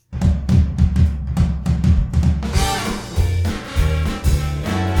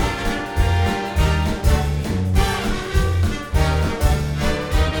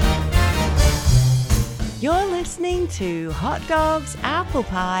to Hot Dogs, Apple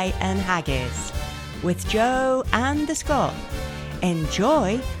Pie and Haggis with Joe and the Scot.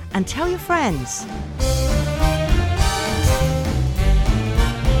 Enjoy and tell your friends.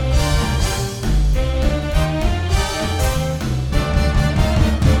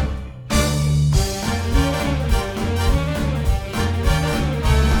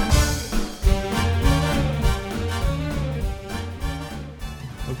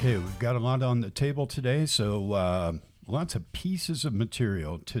 Okay, we've got a lot on the table today, so lots of pieces of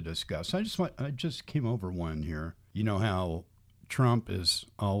material to discuss. I just came over one here. You know how Trump is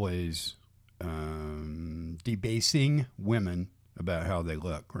always debasing women about how they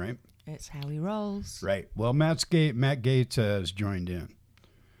look, right? It's how he rolls. Right. Well, Matt Gaetz has joined in.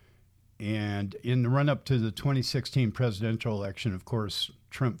 And in the run-up to the 2016 presidential election, of course,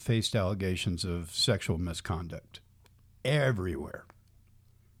 Trump faced allegations of sexual misconduct everywhere.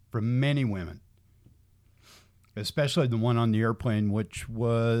 From many women, especially the one on the airplane, which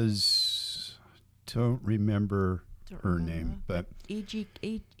was, don't remember her name, but E.G.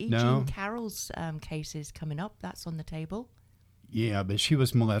 Carroll's case is coming up. That's on the table. Yeah, but she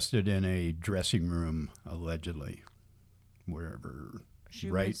was molested in a dressing room, allegedly, wherever.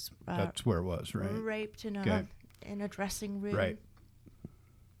 She right? was, that's where it was, right? Raped in a dressing room. Right.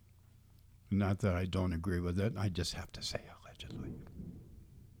 Not that I don't agree with it. I just have to say allegedly.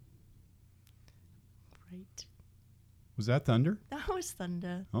 Right. Was that thunder? That was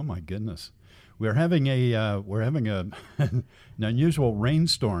thunder. Oh my goodness, we're having an unusual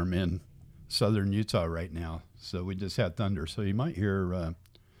rainstorm in southern Utah right now. So we just had thunder. So you might hear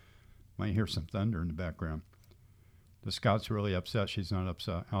some thunder in the background. The Scout's really upset. She's not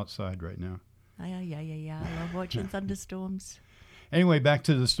outside right now. Yeah. I love watching thunderstorms. Anyway, back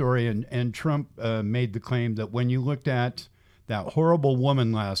to the story, and Trump made the claim that when you looked at that horrible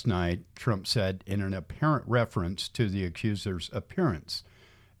woman last night, Trump said in an apparent reference to the accuser's appearance,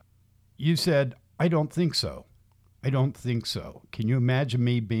 you said, I don't think so. I don't think so. Can you imagine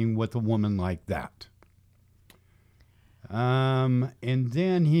me being with a woman like that? And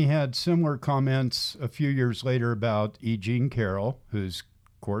then he had similar comments a few years later about E. Jean Carroll, whose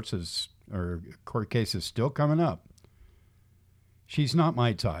court case is still coming up. She's not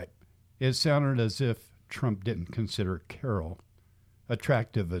my type. It sounded as if Trump didn't consider Carroll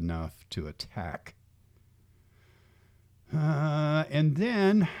attractive enough to attack. And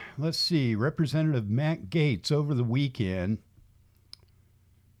then, let's see, Representative Matt Gaetz over the weekend,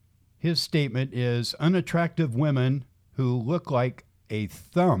 his statement is unattractive women who look like a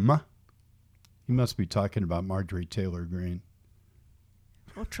thumb. He must be talking about Marjorie Taylor Greene.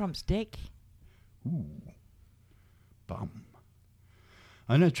 Or Trump's dick. Ooh. Bum.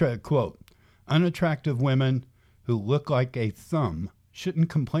 Quote, unattractive women who look like a thumb shouldn't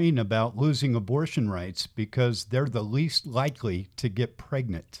complain about losing abortion rights because they're the least likely to get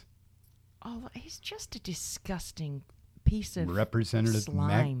pregnant. Oh, he's just a disgusting piece of Representative slime.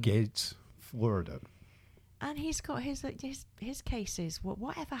 Matt Gaetz, Florida. And he's got his cases.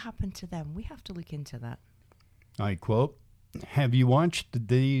 Whatever happened to them? We have to look into that. I quote, have you watched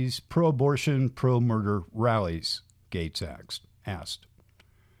these pro-abortion, pro-murder rallies? Gaetz asked.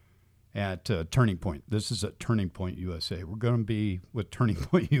 At Turning Point. This is at Turning Point USA. We're going to be with Turning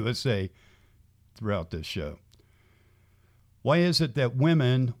Point USA throughout this show. Why is it that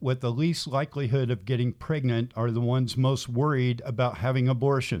women with the least likelihood of getting pregnant are the ones most worried about having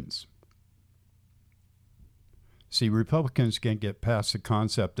abortions? See, Republicans can't get past the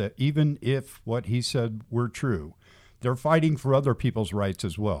concept that even if what he said were true, they're fighting for other people's rights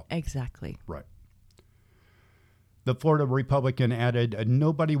as well. Exactly. Right. The Florida Republican added,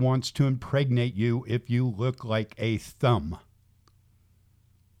 nobody wants to impregnate you if you look like a thumb.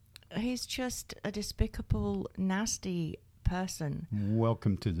 He's just a despicable, nasty person.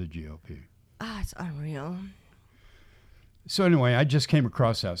 Welcome to the GOP. It's unreal. So anyway, I just came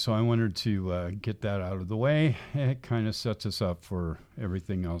across that, so I wanted to get that out of the way. It kind of sets us up for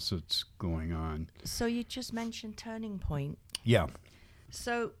everything else that's going on. So you just mentioned Turning Point. Yeah.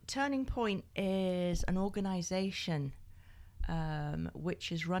 So Turning Point is an organization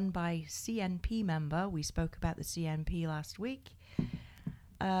which is run by CNP member. We spoke about the CNP last week.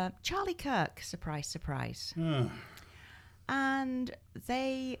 Charlie Kirk, surprise, surprise. And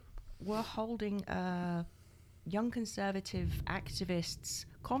they were holding a Young Conservative Activists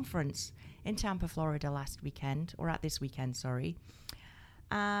Conference in Tampa, Florida last weekend, or at this weekend, sorry.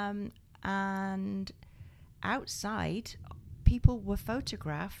 And outside, people were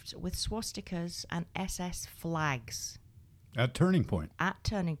photographed with swastikas and SS flags. At Turning Point? At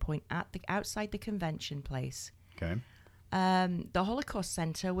Turning Point, outside the convention place. Okay. The Holocaust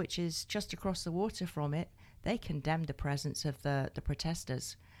Center, which is just across the water from it, they condemned the presence of the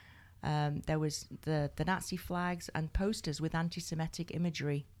protesters. There was the Nazi flags and posters with anti-Semitic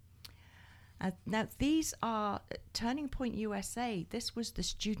imagery. Now, these are Turning Point USA. This was the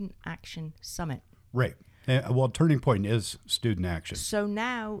Student Action Summit. Right. Well, Turning Point is student action. So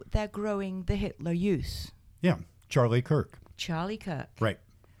now they're growing the Hitler Youth. Yeah, Charlie Kirk. Right.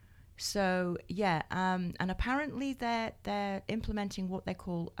 So, yeah, and apparently they're implementing what they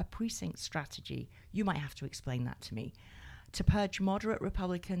call a precinct strategy. You might have to explain that to me. To purge moderate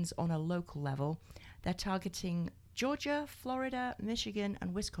Republicans on a local level, they're targeting Georgia, Florida, Michigan,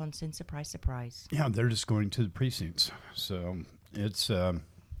 and Wisconsin. Surprise, surprise. Yeah, they're just going to the precincts. So it's, so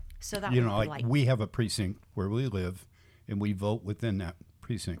that like we have a precinct where we live, and we vote within that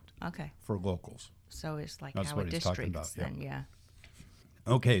precinct. Okay. For locals. So it's like That's our what he's talking districts about, then, yeah.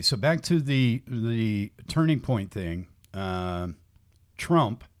 Okay, so back to the Turning Point thing.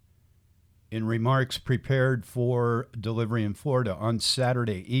 Trump, in remarks prepared for delivery in Florida on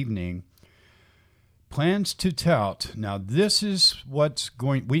Saturday evening, plans to tout. Now, this is what's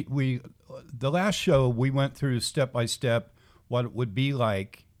going. We the last show we went through step by step what it would be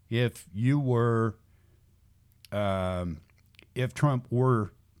like if you were, if Trump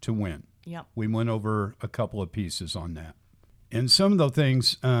were to win. Yep. We went over a couple of pieces on that. And some of the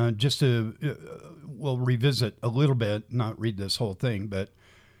things, we'll revisit a little bit, not read this whole thing, but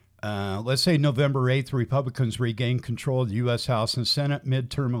let's say November 8th, Republicans regain control of the U.S. House and Senate.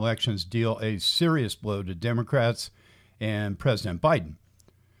 Midterm elections deal a serious blow to Democrats and President Biden.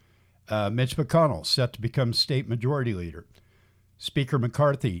 Mitch McConnell set to become state majority leader. Speaker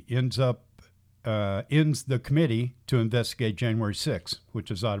McCarthy ends the committee to investigate January 6th,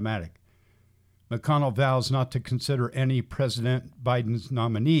 which is automatic. McConnell vows not to consider any President Biden's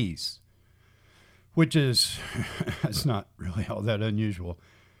nominees, which is it's not really all that unusual.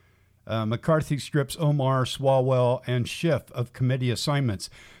 McCarthy strips Omar, Swalwell, and Schiff of committee assignments.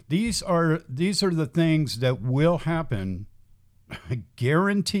 These are the things that will happen,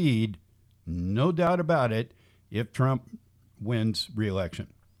 guaranteed, no doubt about it, if Trump wins re-election.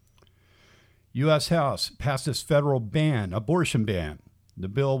 U.S. House passes federal abortion ban. The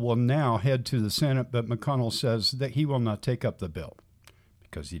bill will now head to the Senate, but McConnell says that he will not take up the bill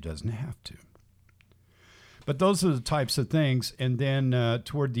because he doesn't have to. But those are the types of things. And then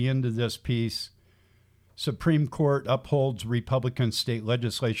toward the end of this piece, Supreme Court upholds Republican state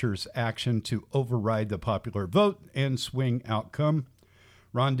legislatures' action to override the popular vote and swing outcome.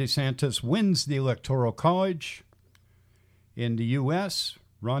 Ron DeSantis wins the Electoral College in the U.S.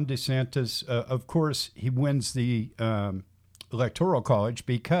 Ron DeSantis, of course, he wins the Electoral College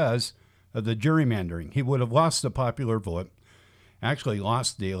because of the gerrymandering. He would have lost the popular vote, actually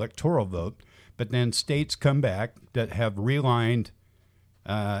lost the electoral vote, but then states come back that have realigned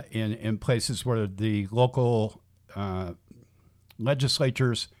in places where the local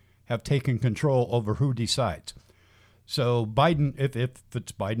legislatures have taken control over who decides. So Biden, if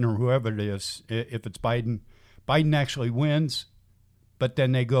it's Biden or whoever it is, if it's Biden actually wins, but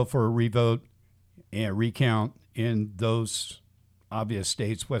then they go for a revote and recount in those obvious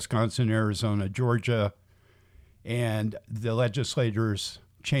states, Wisconsin, Arizona, Georgia, and the legislators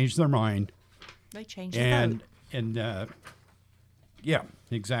change their mind. They change the vote. And yeah,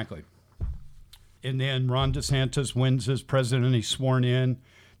 exactly. And then Ron DeSantis wins as president. He's sworn in.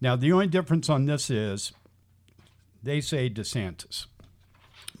 Now, the only difference on this is they say DeSantis.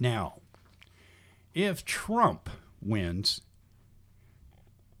 Now, if Trump wins,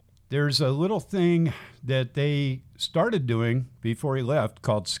 there's a little thing that they started doing before he left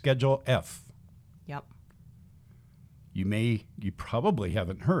called Schedule F. Yep. You probably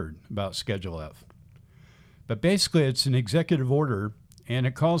haven't heard about Schedule F. But basically, it's an executive order, and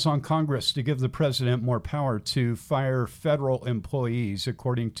it calls on Congress to give the president more power to fire federal employees,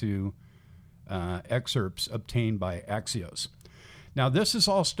 according to excerpts obtained by Axios. Now, this is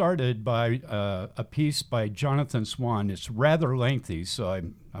all started by a piece by Jonathan Swan. It's rather lengthy, so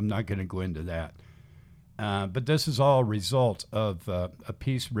I'm not going to go into that. But this is all a result of a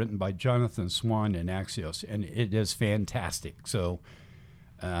piece written by Jonathan Swan in Axios, and it is fantastic. So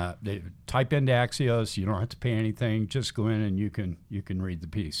they type into Axios. You don't have to pay anything. Just go in and you can read the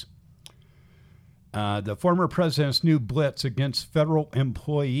piece. The former president's new blitz against federal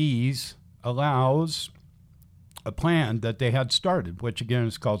employees allows a plan that they had started, which again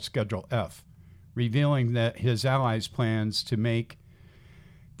is called Schedule F, revealing that his allies' plans to make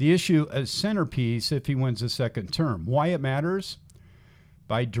the issue a centerpiece if he wins a second term. Why it matters?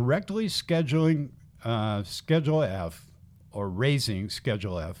 By directly scheduling Schedule F, or raising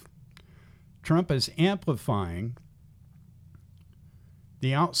Schedule F, Trump is amplifying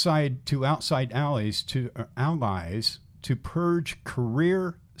the outside allies to purge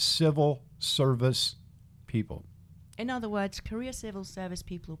career civil service people. In other words, career civil service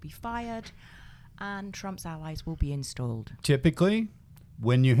people will be fired and Trump's allies will be installed. Typically,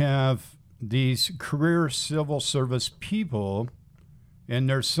 when you have these career civil service people, and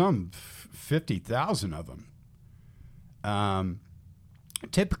there's some 50,000 of them,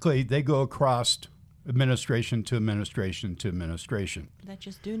 typically they go across administration to administration to administration. They're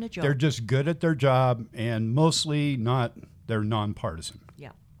just doing a job. They're just good at their job, and mostly they're nonpartisan.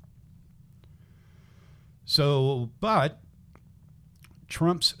 Yeah. So, but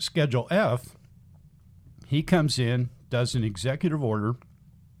Trump's Schedule F, he comes in, does an executive order,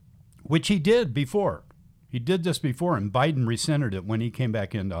 which he did before. He did this before, and Biden rescinded it when he came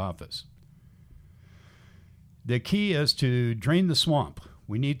back into office. The key is to drain the swamp.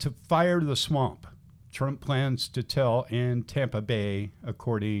 We need to fire the swamp. Trump plans to tell in Tampa Bay,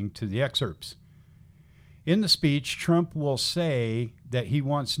 according to the excerpts. In the speech, Trump will say that he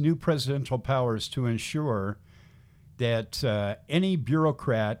wants new presidential powers to ensure that any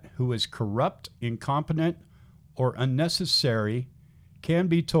bureaucrat who is corrupt, incompetent, or unnecessary can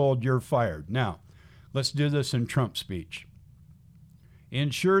be told you're fired. Now, let's do this in Trump's speech.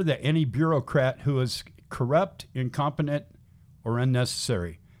 Ensure that any bureaucrat who is corrupt, incompetent, or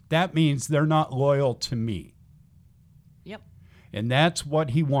unnecessary. That means they're not loyal to me. Yep. And that's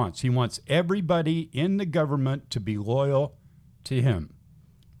what he wants. He wants everybody in the government to be loyal to him.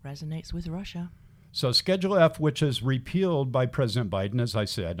 Resonates with Russia. So Schedule F, which is repealed by President Biden, as I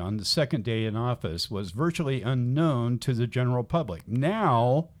said, on the second day in office, was virtually unknown to the general public.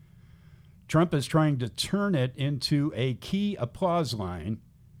 Now, Trump is trying to turn it into a key applause line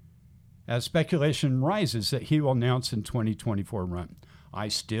as speculation rises that he will announce in 2024 run. I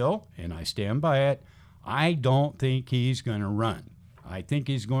stand by it, I don't think he's going to run. I think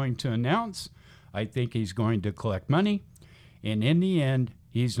he's going to announce. I think he's going to collect money. And in the end,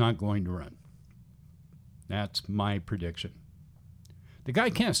 he's not going to run. That's my prediction. The guy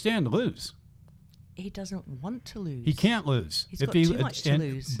can't stand to lose. He doesn't want to lose. He can't lose. He's got too much to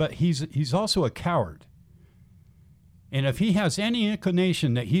lose. But he's also a coward. And if he has any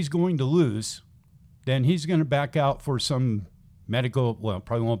inclination that he's going to lose, then he's going to back out for some medical, well,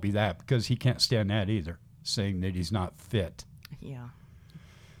 probably won't be that because he can't stand that either, saying that he's not fit. Yeah.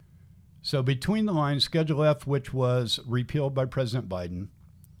 So between the lines, Schedule F, which was repealed by President Biden,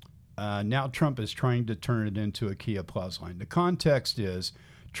 now Trump is trying to turn it into a key applause line. The context is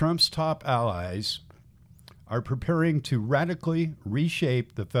Trump's top allies are preparing to radically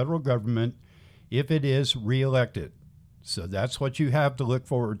reshape the federal government if it is reelected. So that's what you have to look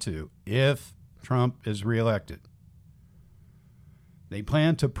forward to if Trump is reelected. They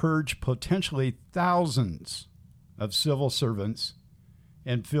plan to purge potentially thousands of civil servants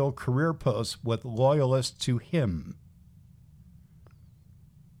and fill career posts with loyalists to him.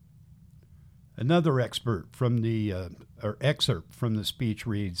 Another excerpt from the speech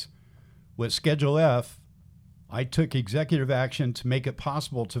reads, with Schedule F, I took executive action to make it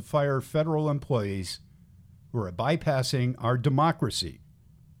possible to fire federal employees who are bypassing our democracy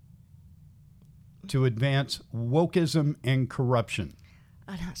to advance wokeism and corruption.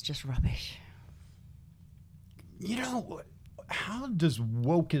 And that's just rubbish. You know, how does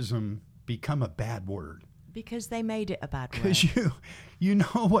wokeism become a bad word? Because they made it a bad word. Because you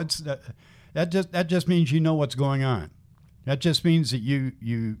know what's that just means you know what's going on. That just means that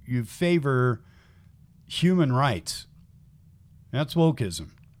you favor human rights. That's wokeism,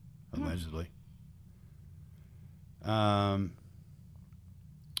 allegedly.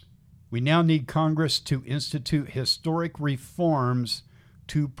 We now need Congress to institute historic reforms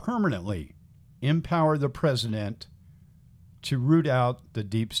to permanently empower the president to root out the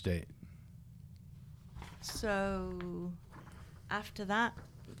deep state. So after that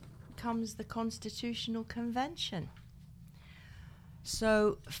comes the Constitutional Convention.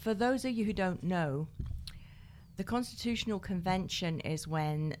 So for those of you who don't know, the Constitutional Convention is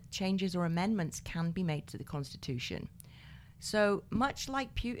when changes or amendments can be made to the Constitution. So much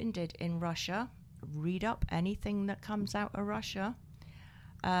like Putin did in Russia, read up anything that comes out of Russia.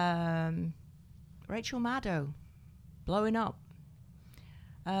 Rachel Maddow, blowing up.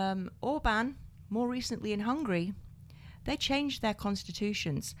 Orban, more recently in Hungary, they changed their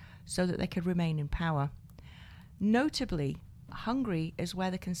constitutions so that they could remain in power. Notably, Hungary is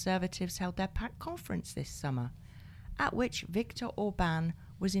where the Conservatives held their PAC conference this summer, at which Viktor Orban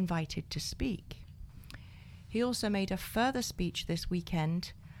was invited to speak. He also made a further speech this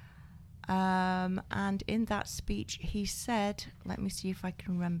weekend, and in that speech he said, let me see if I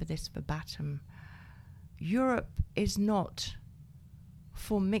can remember this verbatim, Europe is not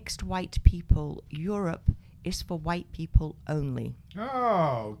for mixed white people. Europe is for white people only.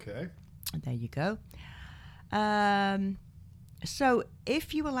 Oh, okay. There you go. So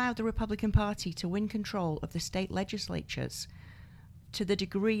if you allow the Republican Party to win control of the state legislatures to the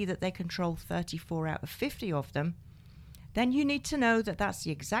degree that they control 34 out of 50 of them, then you need to know that that's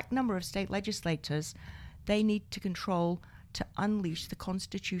the exact number of state legislators they need to control to unleash the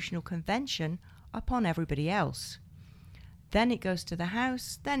Constitutional Convention upon everybody else. Then it goes to the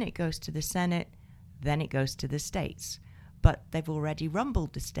House, then it goes to the Senate, then it goes to the states. But they've already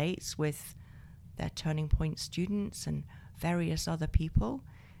rumbled the states with their Turning Point students and various other people.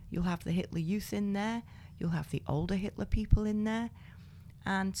 You'll have the Hitler Youth in there. You'll have the older Hitler people in there.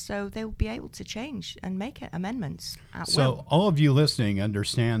 And so they will be able to change and make amendments at will. So all of you listening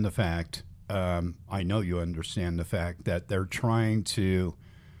understand the fact, I know you understand the fact that they're trying to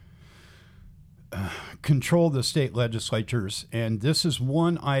control the state legislatures. And this is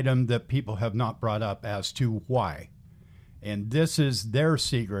one item that people have not brought up as to why. And this is their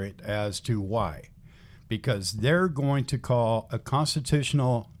secret as to why. Because they're going to call a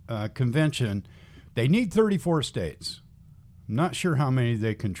constitutional convention. They need 34 states. I'm not sure how many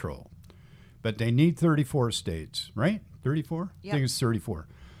they control, but they need 34 states, right? 34? Yep. I think it's 34.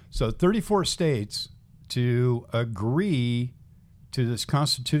 So 34 states to agree to this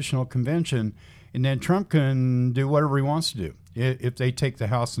constitutional convention, and then Trump can do whatever he wants to do if they take the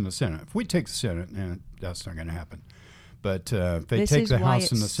House and the Senate. If we take the Senate, that's not going to happen. But if they take the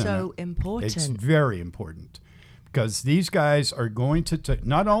House and the Senate, so important. It's very important because these guys are going to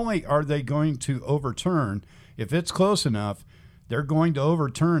not only are they going to overturn, if it's close enough, they're going to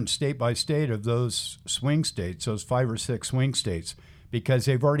overturn state by state of those swing states, those 5 or 6 swing states, because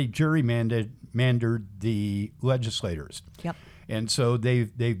they've already gerrymandered the legislators. Yep. And so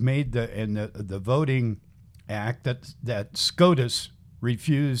they've made the voting act that SCOTUS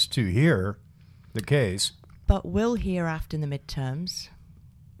refused to hear the case. But will hear after the midterms.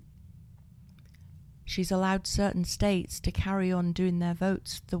 She's allowed certain states to carry on doing their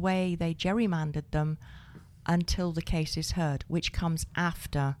votes the way they gerrymandered them until the case is heard, which comes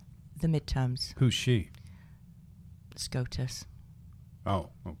after the midterms. Who's she? SCOTUS. Oh,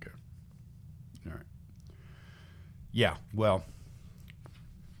 okay. All right. Yeah, well,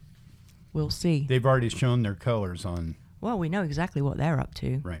 we'll see. They've already shown their colors on. Well, we know exactly what they're up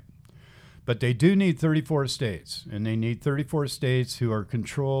to. Right. But they do need 34 states, and they need 34 states who are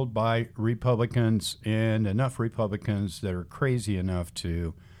controlled by Republicans and enough Republicans that are crazy enough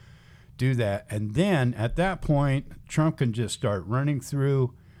to do that. And then at that point, Trump can just start running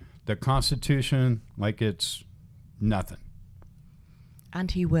through the Constitution like it's nothing.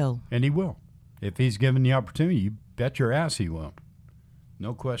 And he will. And he will. If he's given the opportunity, you bet your ass he will.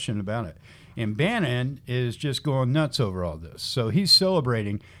 No question about it. And Bannon is just going nuts over all this. So he's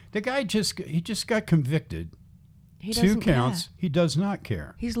celebrating. The guy just got convicted. He 2 doesn't counts. care. He does not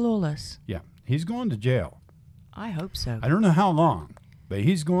care. He's lawless. Yeah. He's going to jail. I hope so. I don't know how long, but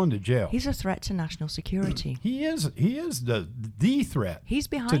he's going to jail. He's a threat to national security. He is the threat He's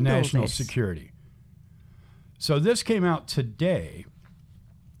behind to all national this. security. So this came out today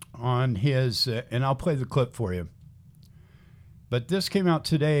on his, and I'll play the clip for you. But this came out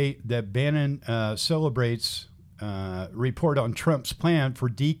today that Bannon celebrates report on Trump's plan for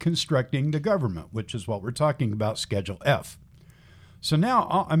deconstructing the government, which is what we're talking about, Schedule F. So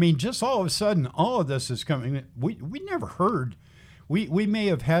now, I mean, just all of a sudden, all of this is coming. We never heard. We may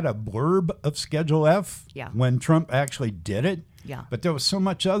have had a blurb of Schedule F when Trump actually did it. Yeah. But there was so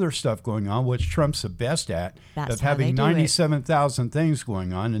much other stuff going on, which Trump's the best at, That's of how they having do it. 97,000 things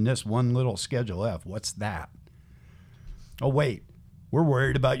going on in this one little Schedule F. What's that? Oh, wait, we're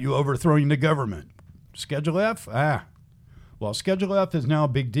worried about you overthrowing the government. Schedule F? Well, Schedule F is now a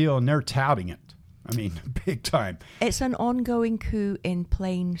big deal, and they're touting it. I mean, big time. It's an ongoing coup in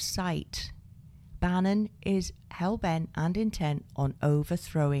plain sight. Bannon is hell-bent and intent on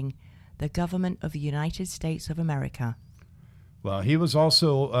overthrowing the government of the United States of America. Well, he was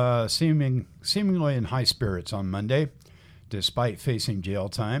also seemingly in high spirits on Monday, despite facing jail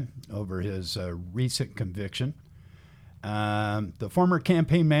time over his recent conviction. The former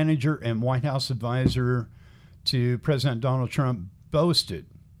campaign manager and White House advisor to President Donald Trump boasted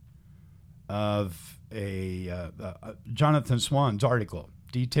of a Jonathan Swann's article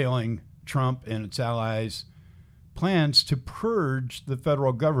detailing Trump and its allies' plans to purge the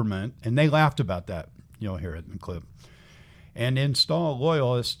federal government, and they laughed about that. You'll hear it in the clip. And install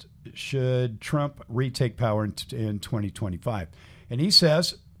loyalists should Trump retake power in 2025. And he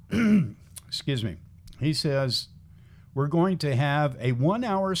says, excuse me, he says, we're going to have a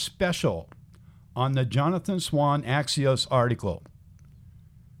 1-hour special on the Jonathan Swan Axios article.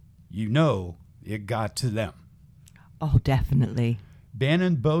 you know it got to them. Oh, definitely.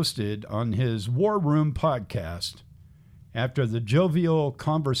 Bannon boasted on his War Room podcast after the jovial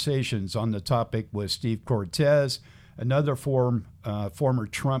conversations on the topic with Steve Cortez, another former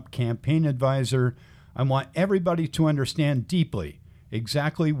Trump campaign advisor. I want everybody to understand deeply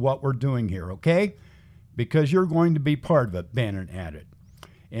exactly what we're doing here, okay? Because you're going to be part of it, Bannon added.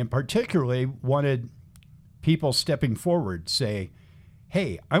 And particularly wanted people stepping forward say,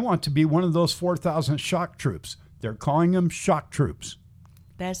 hey, I want to be one of those 4,000 shock troops. They're calling them shock troops.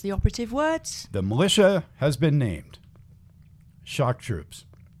 There's the operative words. The militia has been named. Shock troops.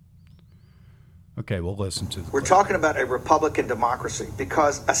 Okay, we'll listen to We're talking about a Republican democracy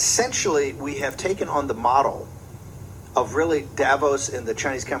because essentially we have taken on the model of really Davos and the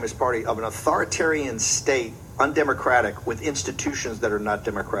Chinese Communist Party of an authoritarian state, undemocratic, with institutions that are not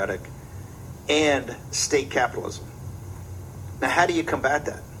democratic, and state capitalism. Now, how do you combat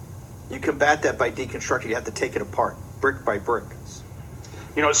that? You combat that by deconstructing. You have to take it apart, brick by brick.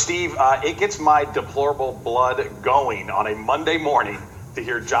 You know, Steve, it gets my deplorable blood going on a Monday morning to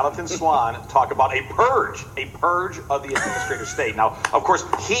hear Jonathan Swan talk about a purge of the administrative state. Now, of course,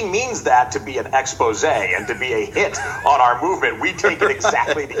 he means that to be an expose and to be a hit on our movement. We take it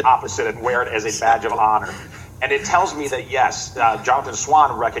exactly the opposite and wear it as a badge of honor. And it tells me that, yes, Jonathan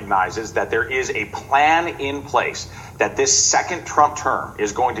Swan recognizes that there is a plan in place, that this second Trump term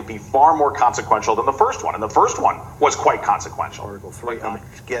is going to be far more consequential than the first one. And the first one was quite consequential. Article 3, I'm going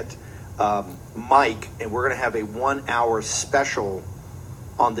to get Mike, and we're going to have a 1-hour special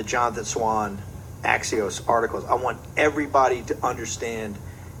on the Jonathan Swan Axios articles. I want everybody to understand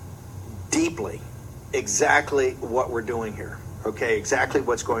deeply exactly what we're doing here, okay, exactly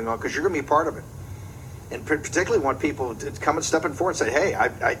what's going on, because you're going to be part of it. And particularly want people to come and stepping forward and say, hey,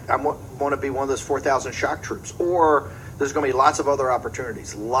 I want to be one of those 4,000 shock troops. Or there's going to be lots of other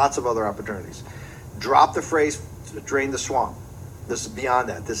opportunities. Drop the phrase, drain the swamp. This is beyond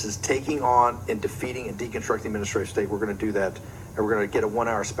that. This is taking on and defeating and deconstructing the administrative state. We're going to do that. And we're going to get a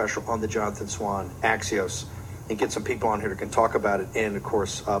 1-hour special on the Jonathan Swan Axios and get some people on here that can talk about it. And, of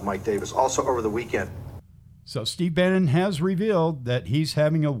course, Mike Davis. Also over the weekend. So Steve Bannon has revealed that he's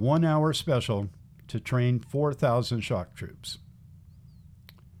having a 1-hour special to train 4,000 shock troops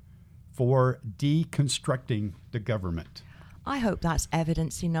for deconstructing the government. I hope that's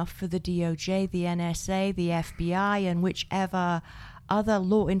evidence enough for the DOJ, the NSA, the FBI, and whichever other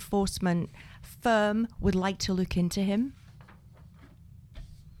law enforcement firm would like to look into him.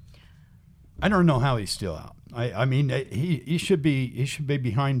 I don't know how he's still out. I mean, he should be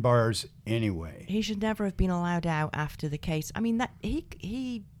behind bars anyway. He should never have been allowed out after the case. I mean, that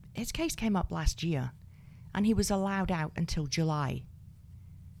his case came up last year, and he was allowed out until July.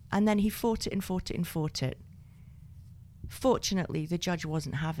 And then he fought it. Fortunately, the judge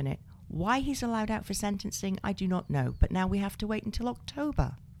wasn't having it. Why he's allowed out for sentencing, I do not know. But now we have to wait until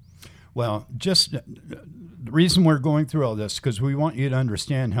October. Well, just the reason we're going through all this, because we want you to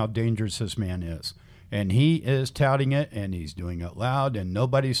understand how dangerous this man is. And he is touting it, and he's doing it loud, and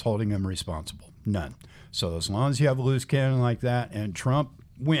nobody's holding him responsible. None. So as long as you have a loose cannon like that and Trump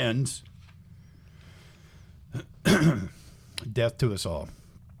wins, death to us all.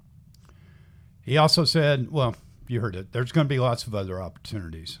 He also said, well, you heard it, there's going to be lots of other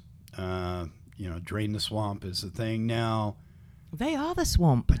opportunities. Drain the swamp is the thing now. They are the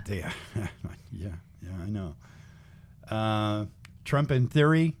swamp. But yeah, I know. Trump, in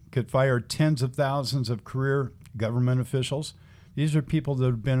theory, could fire tens of thousands of career government officials. These are people that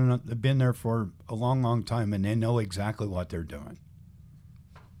have been there for a long, long time, and they know exactly what they're doing.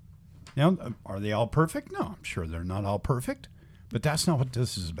 Now, are they all perfect? No, I'm sure they're not all perfect, but that's not what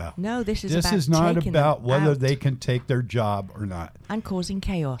this is about. No, this is not about whether they can take their job or not. And causing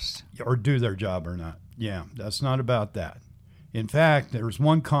chaos. Or do their job or not. Yeah, that's not about that. In fact, there was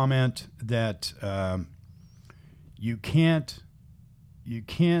one comment that you can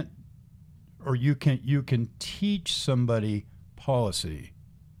teach somebody policy,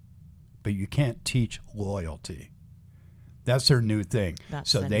 but you can't teach loyalty. That's their new thing.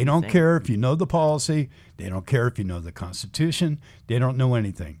 So they don't care if you know the policy. They don't care if you know the Constitution. They don't know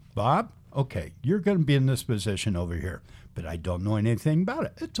anything. Bob, okay, you're going to be in this position over here, but I don't know anything about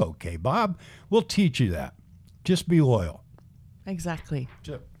it. It's okay, Bob. We'll teach you that. Just be loyal. Exactly.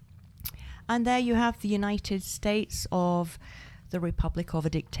 Sure. And there you have the United States of the Republic of a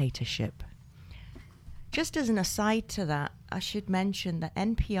Dictatorship. Just as an aside to that, I should mention that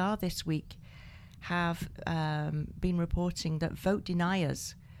NPR this week have been reporting that vote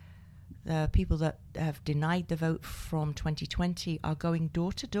deniers, the people that have denied the vote from 2020, are going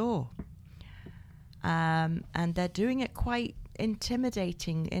door to door. And they're doing it quite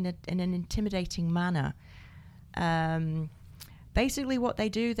intimidating in an intimidating manner. Basically, what they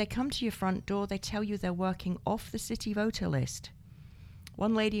do, they come to your front door. They tell you they're working off the city voter list.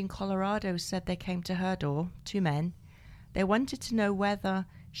 One lady in Colorado said they came to her door, 2 men. They wanted to know whether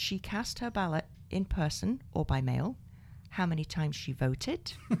she cast her ballot in person or by mail, how many times she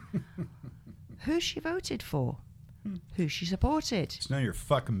voted, who she voted for, who she supported. It's none of your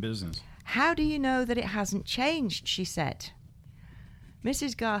fucking business. How do you know that it hasn't changed, she said.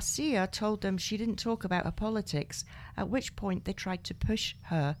 Mrs. Garcia told them she didn't talk about her politics, at which point they tried to push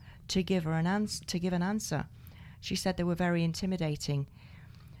her to give an answer. She said they were very intimidating.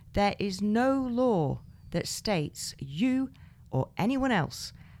 There is no law that states you or anyone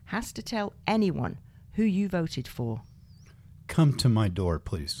else has to tell anyone who you voted for. Come to my door,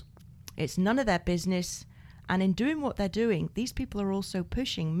 please. It's none of their business. And in doing what they're doing, these people are also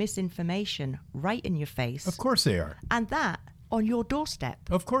pushing misinformation right in your face. Of course they are. And that on your doorstep.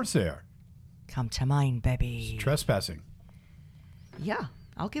 Of course they are. Come to mine, baby. It's trespassing. Yeah,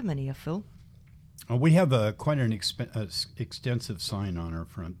 I'll give them an earful. We have quite an extensive sign on our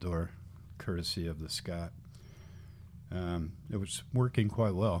front door, courtesy of the Scott. It was working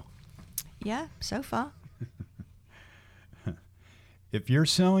quite well. Yeah, so far. If you're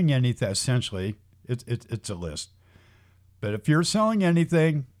selling anything, essentially, it's a list. But if you're selling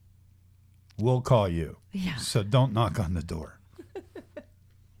anything, we'll call you. Yeah. So don't knock on the door.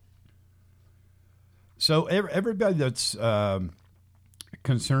 So everybody that's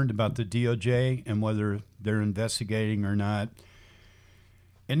concerned about the DOJ and whether they're investigating or not,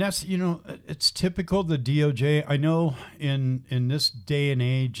 and that's, it's typical the DOJ. I know in this day and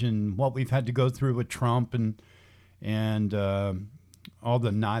age and what we've had to go through with Trump and all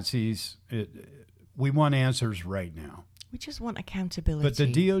the Nazis, we want answers right now. We just want accountability. But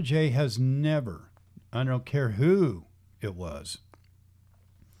the DOJ has never, I don't care who it was,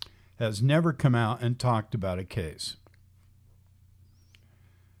 has never come out and talked about a case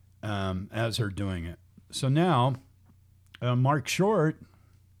as they're doing it. So now, Mark Short,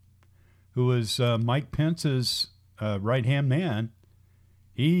 who is Mike Pence's right-hand man,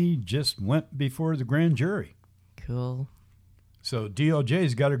 he just went before the grand jury. Cool. So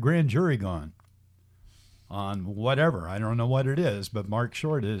DOJ's got a grand jury going on whatever. I don't know what it is, but Mark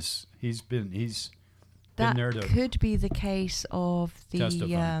Short he's been there to That could be the case of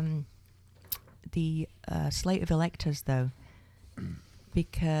testify. The slate of electors, though,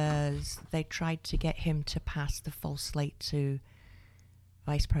 because they tried to get him to pass the false slate to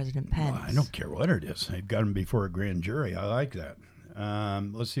Vice President Pence. Well, I don't care what it is. They've got him before a grand jury. I like that.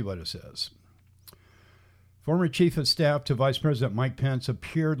 Let's see what it says. Former Chief of Staff to Vice President Mike Pence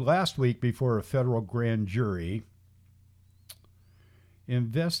appeared last week before a federal grand jury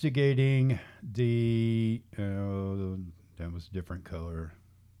investigating the... that was a different color.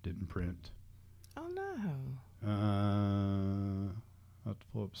 Didn't print. Oh, no. I'll have to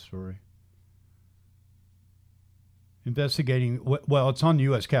pull up the story. Investigating... Well, it's on the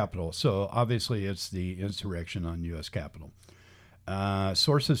U.S. Capitol, so obviously it's the insurrection on U.S. Capitol.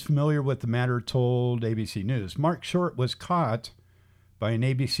 Sources familiar with the matter told ABC News. Mark Short was caught by an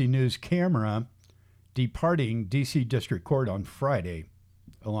ABC News camera departing D.C. District Court on Friday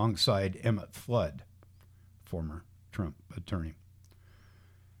alongside Emmett Flood, former Trump attorney.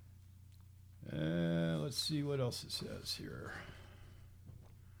 Let's see what else it says here.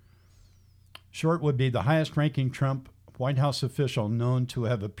 Short would be the highest-ranking Trump White House official known to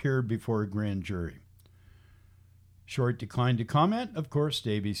have appeared before a grand jury. Short declined to comment, of course, to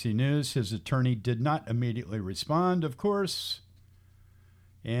ABC News. His attorney did not immediately respond, of course.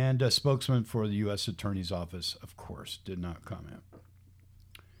 And a spokesman for the U.S. Attorney's Office, of course, did not comment.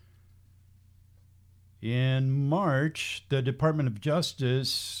 In March, the Department of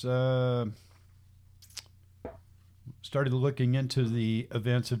Justice started looking into the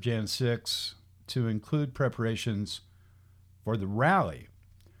events of Jan 6 to include preparations for the rally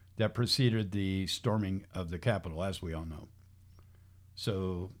that preceded the storming of the Capitol, as we all know.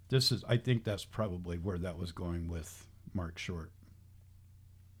 So I think that's probably where that was going with Mark Short.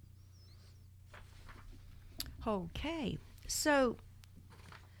 Okay, so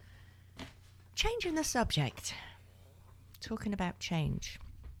changing the subject, talking about change.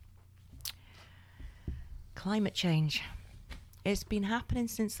 Climate change. It's been happening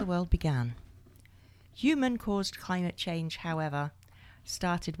since the world began. Human-caused climate change, however,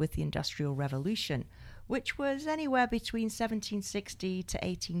 started with the Industrial Revolution, which was anywhere between 1760 to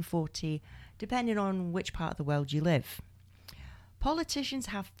 1840, depending on which part of the world you live. Politicians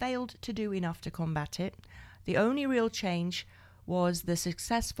have failed to do enough to combat it. The only real change was the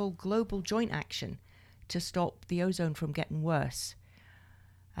successful global joint action to stop the ozone from getting worse.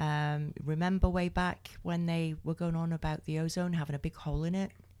 Remember way back when they were going on about the ozone having a big hole in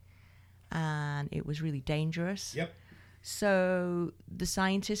it, and it was really dangerous? Yep. So the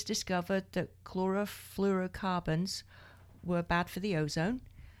scientists discovered that chlorofluorocarbons were bad for the ozone.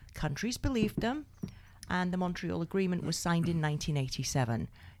 Countries believed them, and the Montreal Agreement was signed in 1987.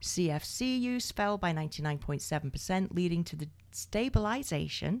 CFC use fell by 99.7%, leading to the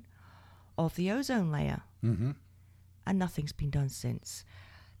stabilization of the ozone layer. Mm-hmm. And nothing's been done since.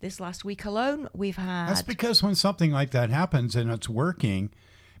 This last week alone, we've had... That's because when something like that happens and it's working,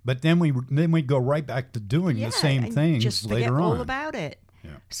 but then we go right back to doing the same and things just forget later on. all about it.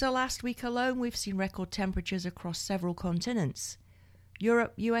 Yeah. So last week alone, we've seen record temperatures across several continents.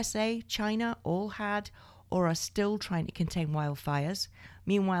 Europe, USA, China all had or are still trying to contain wildfires.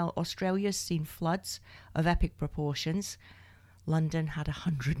 Meanwhile, Australia's seen floods of epic proportions. London had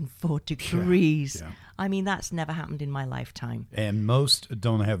 104 degrees. Yeah. I mean, that's never happened in my lifetime. And most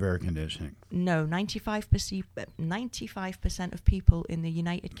don't have air conditioning. No, 95% of people in the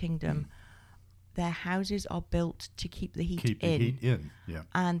United Kingdom, their houses are built to keep the heat Keep in. the heat in, yeah.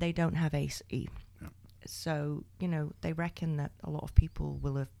 And they don't have AC. Yeah. So, they reckon that a lot of people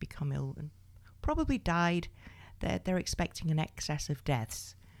will have become ill and probably died. They're expecting an excess of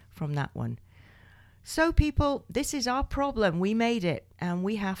deaths from that one. So, people, this is our problem. We made it, and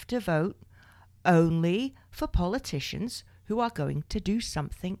we have to vote only for politicians who are going to do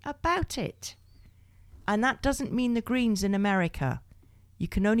something about it. And that doesn't mean the Greens in America. You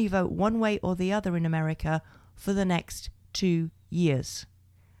can only vote one way or the other in America for the next 2 years.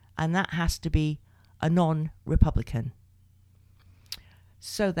 And that has to be a non-Republican.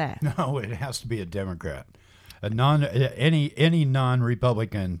 So there. No, it has to be a Democrat. Any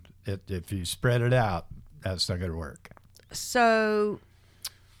non-Republican, if you spread it out, that's not going to work. So,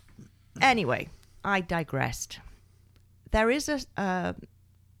 anyway, I digressed. There is a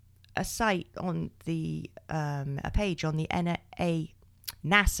site on the a page on the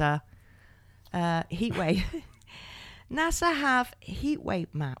NASA heat wave. NASA have heat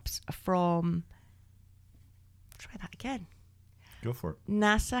wave maps from. Try that again. Go for it.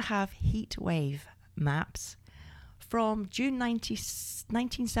 NASA have heat wave maps from June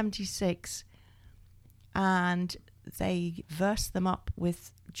 1976, and they verse them up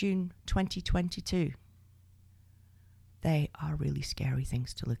with June 2022. They are really scary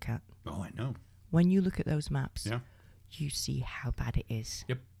things to look at. Oh, I know. When you look at those maps, Yeah. you see how bad it is.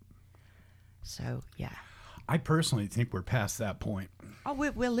 Yep. So, yeah. I personally think we're past that point. Oh,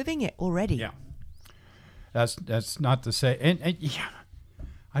 we're living it already. Yeah. That's not to say, and yeah,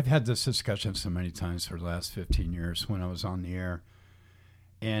 I've had this discussion so many times for the last 15 years when I was on the air,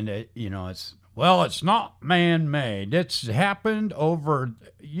 and it's not man-made. It's happened over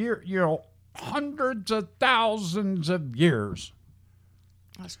hundreds of thousands of years.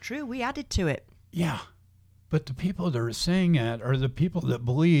 That's true. We added to it. Yeah, but the people that are saying that are the people that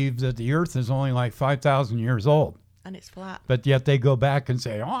believe that the Earth is only like 5,000 years old. And it's flat. But yet they go back and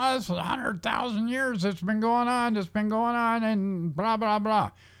say, oh, this is 100,000 years it's been going on, and blah, blah, blah.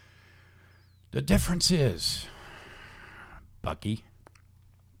 The difference is, Bucky,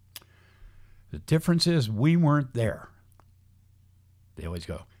 we weren't there. They always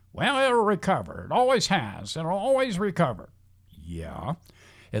go, well, it'll recover. It always has. It'll always recover. Yeah,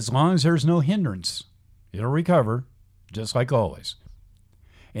 as long as there's no hindrance, it'll recover, just like always.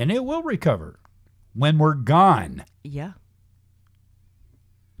 And it will recover when we're gone. Yeah.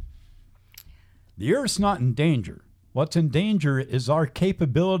 The Earth's not in danger. What's in danger is our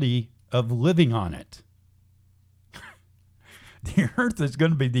capability of living on it. The Earth is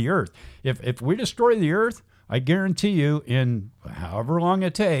going to be the Earth. If we destroy the Earth, I guarantee you, in however long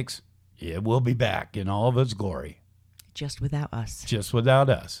it takes, it will be back in all of its glory. Just without us. Just without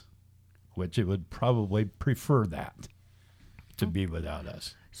us, which it would probably prefer that, to be without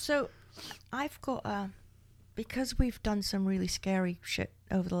us. So, I've got because we've done some really scary shit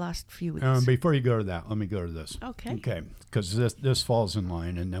over the last few weeks. Before you go to that, let me go to this. Okay. Okay, because this falls in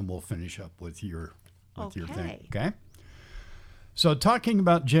line, and then we'll finish up with your thing. Okay. So talking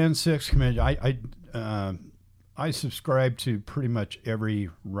about Gen 6 committee, I subscribe to pretty much every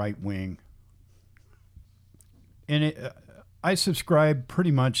right wing, and I subscribe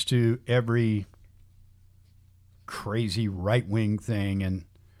pretty much to every crazy right wing thing, and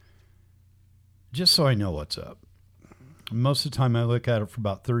just so I know what's up. Most of the time I look at it for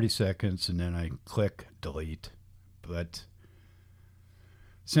about 30 seconds and then I click delete. But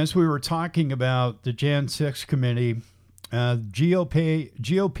since we were talking about the Jan 6 committee, GOP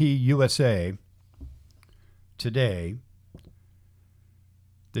USA today,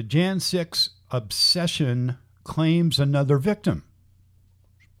 the Jan 6 obsession claims another victim.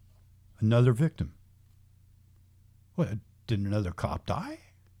 Another victim. What, did another cop die?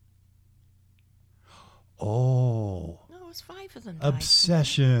 Oh. No, it was 5 of them.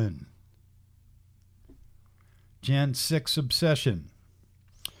 Obsession. Gen 6 obsession.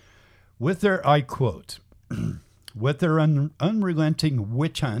 With their, I quote, with their unrelenting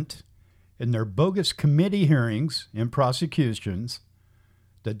witch hunt and their bogus committee hearings and prosecutions,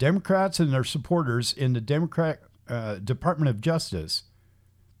 the Democrats and their supporters in the Department of Justice,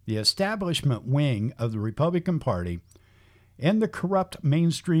 the establishment wing of the Republican Party, and the corrupt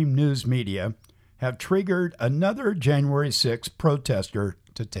mainstream news media have triggered another January 6th protester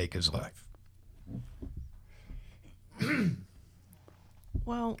to take his life.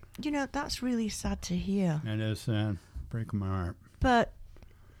 Well, that's really sad to hear. It is sad. Breaking my heart. But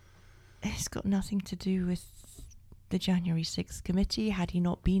it's got nothing to do with the January 6th committee. Had he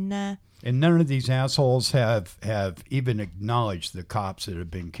not been there? And none of these assholes have even acknowledged the cops that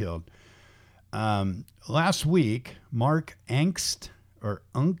have been killed. Last week, Mark Angst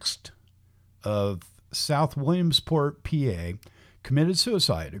of South Williamsport, PA, committed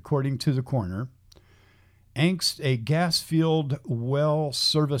suicide, according to the coroner. Angst, a gas-fueled well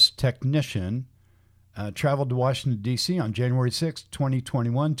service technician, traveled to Washington, D.C. on January 6,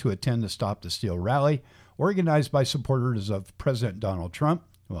 2021 to attend the Stop the Steal rally organized by supporters of President Donald Trump.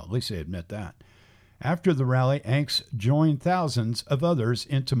 Well, at least they admit that. After the rally, Angst joined thousands of others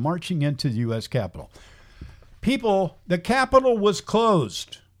into marching into the U.S. Capitol. People, the Capitol was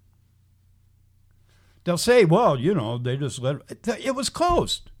closed. They'll say, well, they just let it was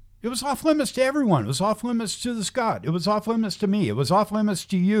closed. It was off limits to everyone. It was off limits to the Scott. It was off limits to me. It was off limits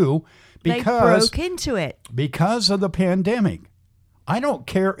to you because they broke into it. Because of the pandemic. I don't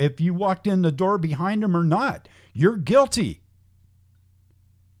care if you walked in the door behind them or not. You're guilty.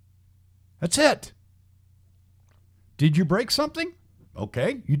 That's it. Did you break something?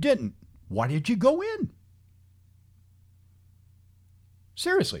 Okay, you didn't. Why did you go in?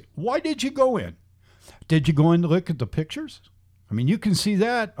 Seriously, why did you go in? Did you go in to look at the pictures? I mean, you can see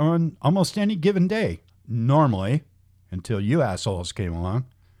that on almost any given day, normally, until you assholes came along.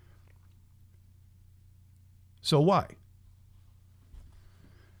 So why?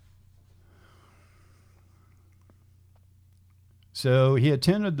 So he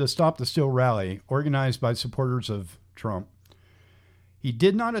attended the Stop the Steal rally organized by supporters of Trump. He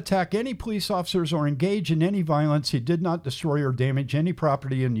did not attack any police officers or engage in any violence. He did not destroy or damage any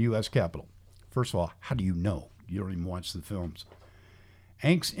property in the U.S. Capitol. First of all, how do you know? You don't even watch the films.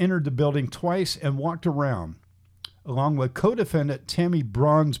 Angst entered the building twice and walked around, along with co-defendant Tammy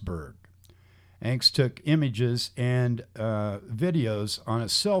Bronsberg. Angst took images and videos on a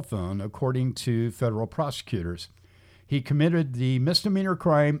cell phone, according to federal prosecutors. He committed the misdemeanor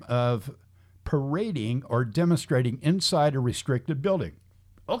crime of parading or demonstrating inside a restricted building.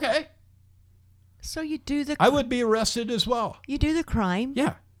 Okay. So you do the... I would be arrested as well. You do the crime.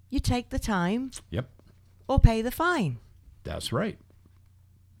 Yeah. You take the time. Yep. Or pay the fine. That's right.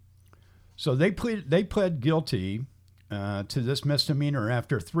 So they pled guilty to this misdemeanor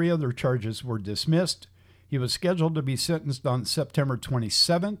after 3 other charges were dismissed. He was scheduled to be sentenced on September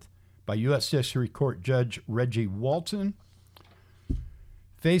 27th by U.S. District Court Judge Reggie Walton.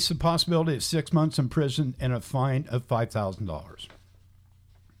 Faced the possibility of 6 months in prison and a fine of $5,000.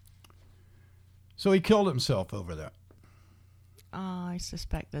 So he killed himself over that. I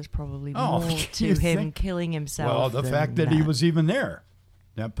suspect there's probably Oh, more you to him think? killing himself. Well, the than fact that he was even there,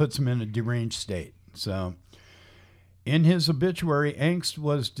 that puts him in a deranged state. So, in his obituary, Angst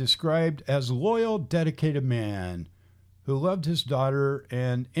was described as a loyal, dedicated man who loved his daughter,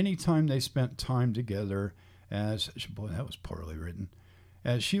 and any time they spent time together, boy, that was poorly written,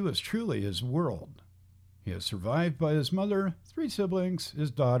 as she was truly his world. He is survived by his mother, 3 siblings,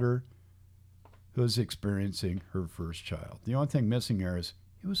 his daughter, who is experiencing her first child. The only thing missing here is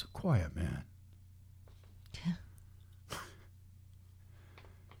he was a quiet man.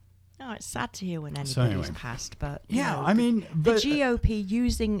 No, it's sad to hear when anybody's anyway. passed, but Yeah, know, I mean, the but GOP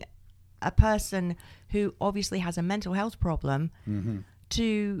using a person who obviously has a mental health problem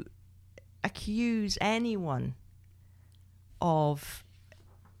to accuse anyone of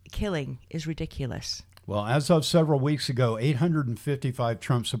killing is ridiculous. Well, as of several weeks ago, 855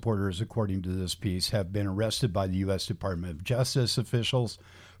 Trump supporters, according to this piece, have been arrested by the U.S. Department of Justice officials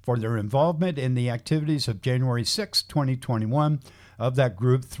for their involvement in the activities of January 6, 2021. Of that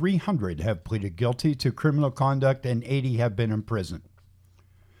group, 300 have pleaded guilty to criminal conduct and 80 have been imprisoned.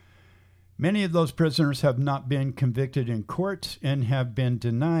 Many of those prisoners have not been convicted in court and have been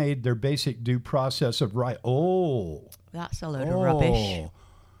denied their basic due process of right. That's a load of rubbish.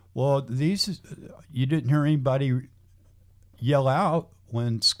 Well, you didn't hear anybody yell out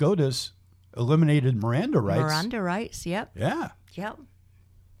when SCOTUS eliminated Miranda rights. Miranda rights, yep. Yeah. Yep.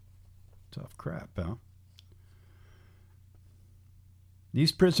 Tough crap, huh?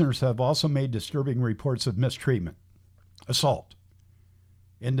 These prisoners have also made disturbing reports of mistreatment, assault,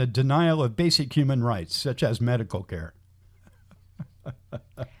 and the denial of basic human rights, such as medical care.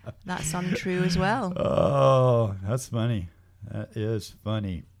 That's untrue as well. Oh, that's funny. That is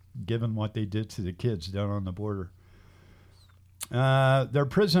funny, given what they did to the kids down on the border. Their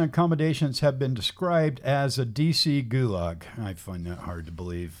prison accommodations have been described as a D.C. gulag. I find that hard to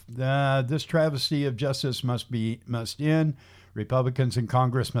believe. This travesty of justice must end. Republicans in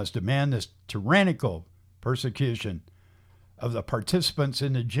Congress must demand this tyrannical persecution of the participants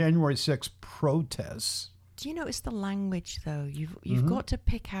in the January 6th protests. Do you notice the language, though? You've got to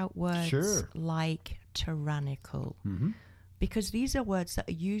pick out words like tyrannical, because these are words that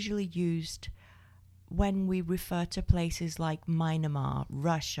are usually used when we refer to places like Myanmar,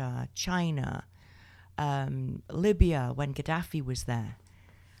 Russia, China, Libya, when Gaddafi was there.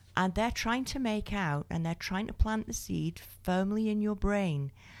 And they're trying to make out, and they're trying to plant the seed firmly in your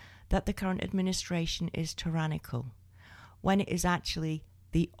brain that the current administration is tyrannical, when it is actually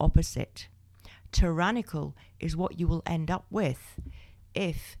the opposite. Tyrannical is what you will end up with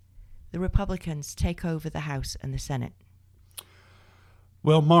if the Republicans take over the House and the Senate.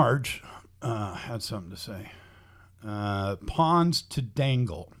 Well, Marge had something to say. Pawns to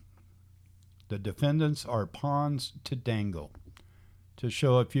dangle. The defendants are pawns to dangle to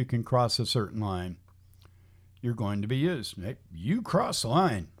show if you can cross a certain line, you're going to be used. You cross the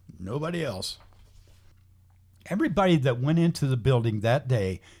line, nobody else. Everybody that went into the building that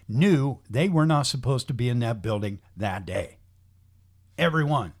day knew they were not supposed to be in that building that day.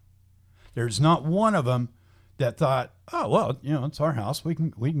 Everyone. There's not one of them that thought, oh, well, it's our house. We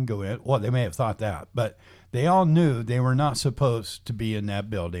can go in. Well, they may have thought that, but they all knew they were not supposed to be in that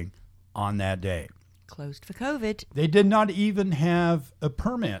building on that day. Closed for COVID. They did not even have a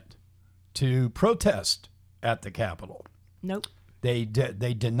permit to protest at the Capitol. Nope. They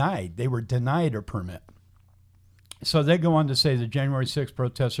were denied a permit. So they go on to say the January 6th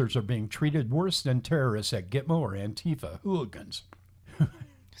protesters are being treated worse than terrorists at Gitmo or Antifa hooligans.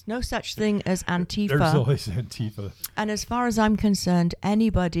 There's no such thing as Antifa. There's always Antifa. And as far as I'm concerned,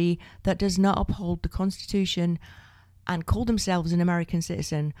 anybody that does not uphold the Constitution and call themselves an American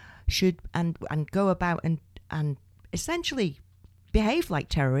citizen should and go about and essentially behave like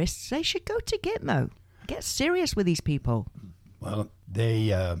terrorists. They should go to Gitmo. Get serious with these people. Well,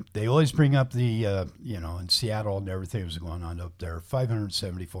 they always bring up the, in Seattle and everything was going on up there,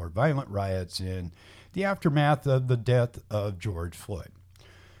 574 violent riots in the aftermath of the death of George Floyd.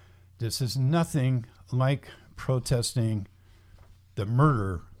 This is nothing like protesting the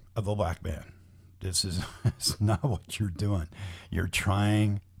murder of a black man. This is not what you're doing. You're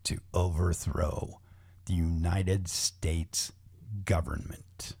trying to overthrow the United States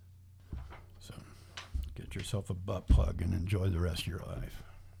government. So get yourself a butt plug and enjoy the rest of your life.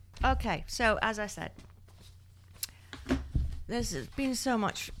 Okay, so as I said, there's been so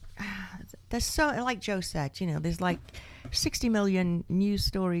much. There's so, like Joe said, there's like 60 million news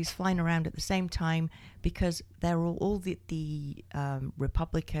stories flying around at the same time because they're all the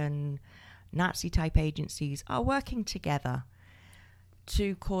Republican Nazi-type agencies are working together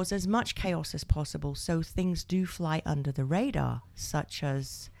to cause as much chaos as possible so things do fly under the radar, such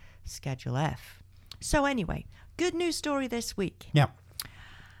as Schedule F. So anyway, good news story this week. Yeah.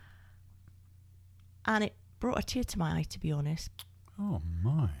 And it brought a tear to my eye, to be honest. Oh,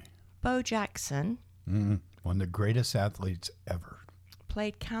 my. Bo Jackson. One of the greatest athletes ever.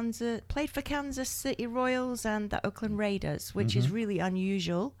 Played for Kansas City Royals and the Oakland Raiders, which is really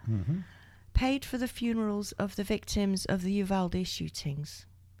unusual. Mm-hmm. Paid for the funerals of the victims of the Uvalde shootings.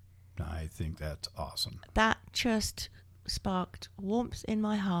 I think that's awesome. That just sparked warmth in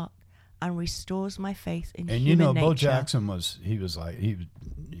my heart and restores my faith in human nature. Bo Jackson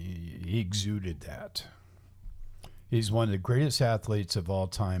he exuded that. He's one of the greatest athletes of all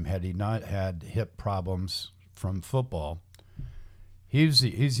time. Had he not had hip problems from football, he's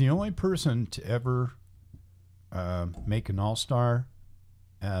the only person to ever make an all-star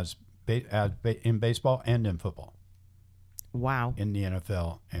in baseball and in football. Wow. In the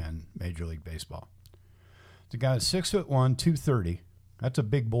NFL and Major League Baseball. The guy is 6'1", 230. That's a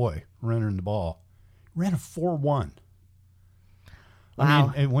big boy running the ball. Ran a 4.1. Wow. I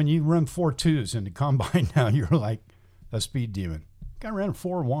mean, and when you run 4.2s in the combine now, you're like a speed demon. Guy ran a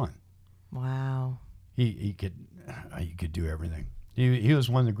 4.1. Wow. He could do everything. He was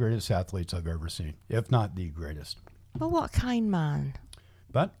one of the greatest athletes I've ever seen, if not the greatest. But what kind man?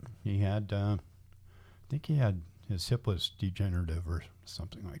 But he had, I think he had, his hip was degenerative or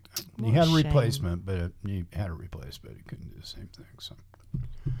something like that. What He had a a shame. replacement, but he had a replaced, but he couldn't do the same thing. So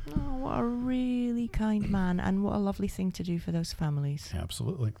Oh, what a really kind man, and what a lovely thing to do for those families.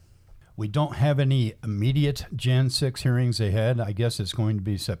 absolutely. We don't have any immediate Gen 6 hearings ahead. I guess it's going to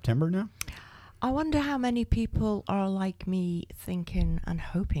be September now. I wonder how many people are like me, thinking and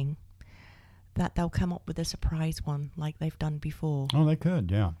hoping that they'll come up with a surprise one like they've done before. Oh, they could,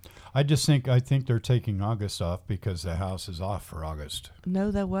 yeah. I think they're taking August off because the House is off for August.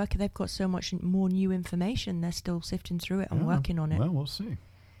 No, they're working. They've got so much more new information. They're still sifting through it and Yeah, working on it. Well, we'll see.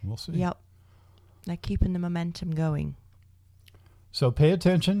 We'll see. Yep. They're keeping the momentum going. So pay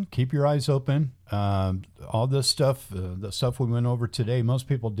attention. Keep your eyes open. All this stuff, the stuff we went over today, most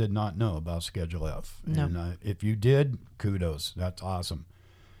people did not know about Schedule F. No. And if you did, kudos. That's awesome.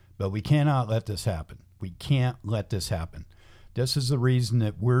 But we cannot let this happen. We can't let this happen. This is the reason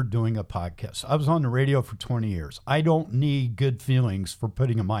that we're doing a podcast. I was on the radio for 20 years. I don't need good feelings for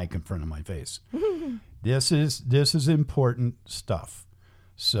putting a mic in front of my face. This is important stuff.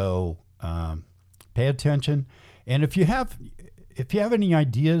 So pay attention. And if you have any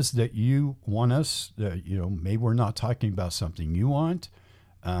ideas that you want us, maybe we're not talking about something you want,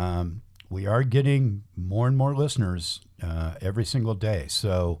 we are getting more and more listeners every single day.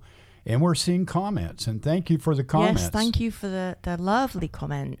 So, and we're seeing comments. And thank you for the comments. Yes, thank you for the lovely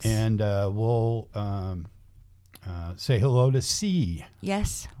comments. And we'll say hello to C,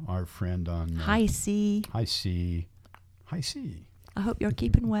 yes. our friend on. Hi, C. Hi, C. Hi, C. I hope you're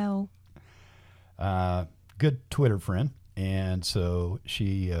keeping well. Good Twitter friend. And so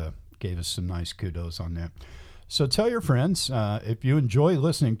she gave us some nice kudos on that. So tell your friends, if you enjoy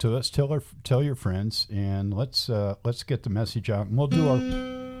listening to us, tell your friends, and let's get the message out, and we'll do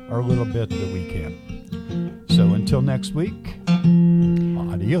our little bit that we can. So until next week,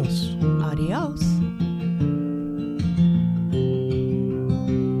 adios. Adios.